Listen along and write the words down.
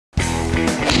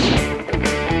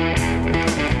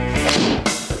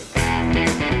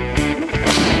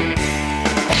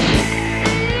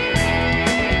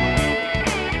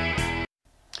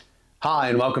Hi,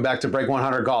 and welcome back to Break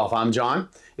 100 Golf. I'm John.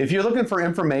 If you're looking for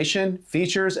information,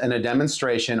 features, and a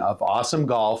demonstration of awesome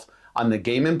golf on the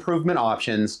game improvement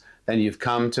options, then you've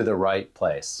come to the right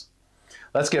place.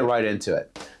 Let's get right into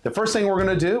it. The first thing we're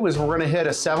going to do is we're going to hit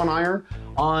a 7-iron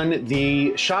on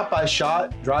the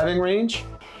shot-by-shot driving range.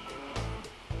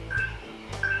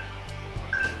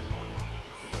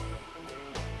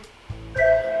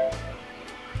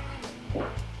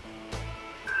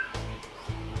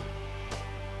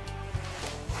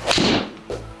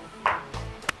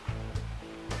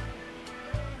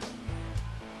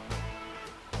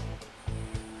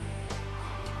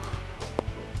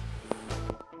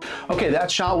 Okay,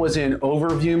 that shot was in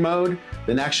overview mode.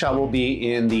 The next shot will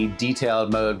be in the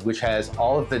detailed mode, which has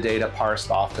all of the data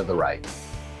parsed off to the right.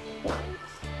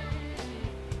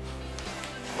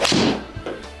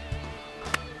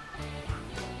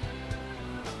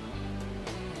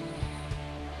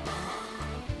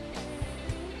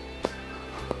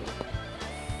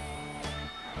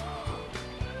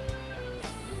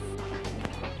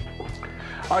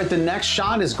 All right, the next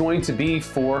shot is going to be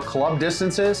for club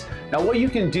distances. Now what you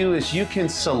can do is you can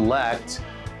select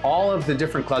all of the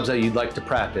different clubs that you'd like to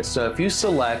practice. So if you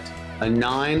select a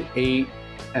 9, 8,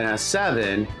 and a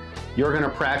 7, you're gonna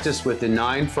practice with the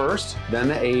 9 first, then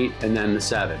the 8, and then the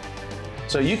 7.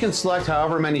 So you can select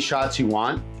however many shots you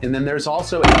want, and then there's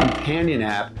also a companion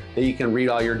app that you can read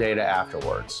all your data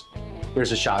afterwards.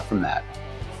 Here's a shot from that.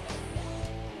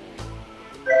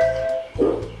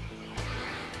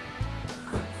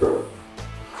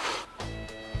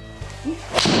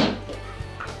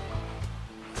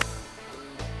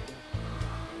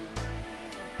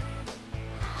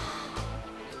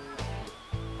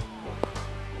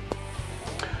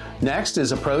 Next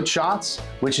is approach shots,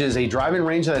 which is a driving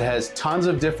range that has tons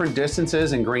of different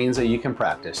distances and greens that you can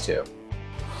practice to.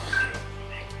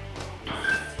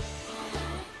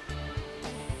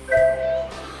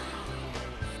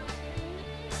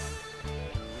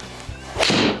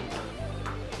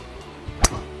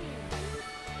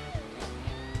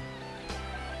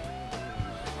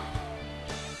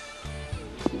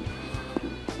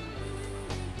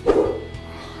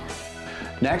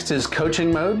 Next is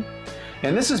coaching mode.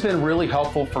 And this has been really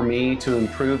helpful for me to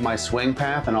improve my swing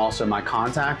path and also my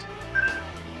contact.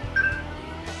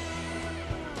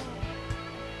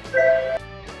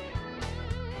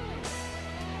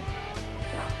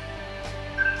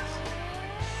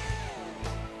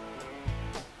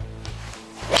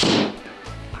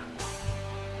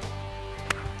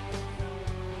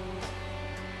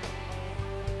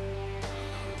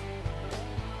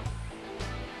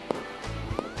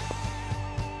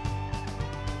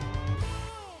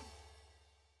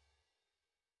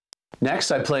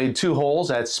 Next, I played 2 holes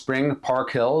at Spring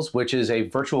Park Hills, which is a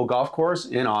virtual golf course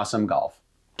in Awesome Golf.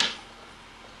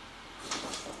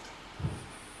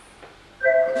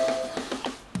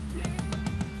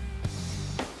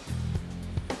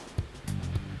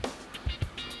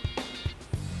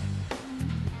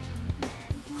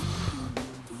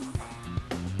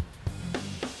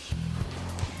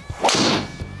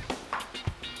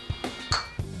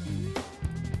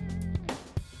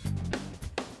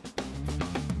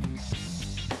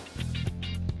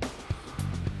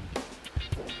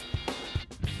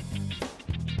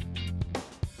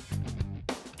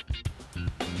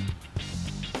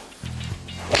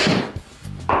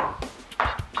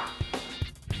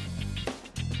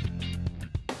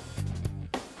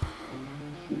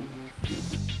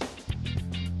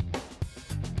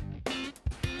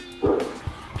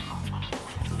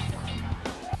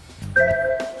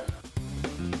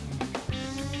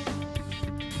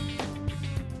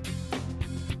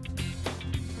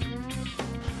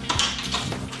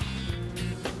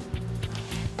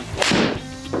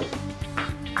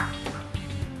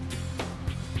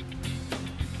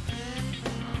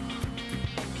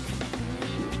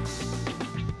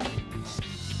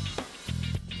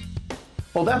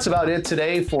 Well, that's about it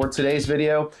today for today's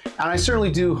video, and I certainly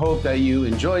do hope that you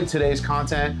enjoyed today's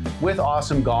content with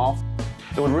Awesome Golf.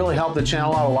 It would really help the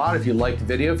channel out a lot if you liked the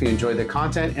video, if you enjoyed the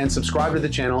content, and subscribe to the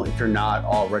channel if you're not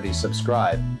already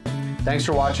subscribed. Thanks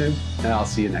for watching, and I'll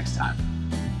see you next time.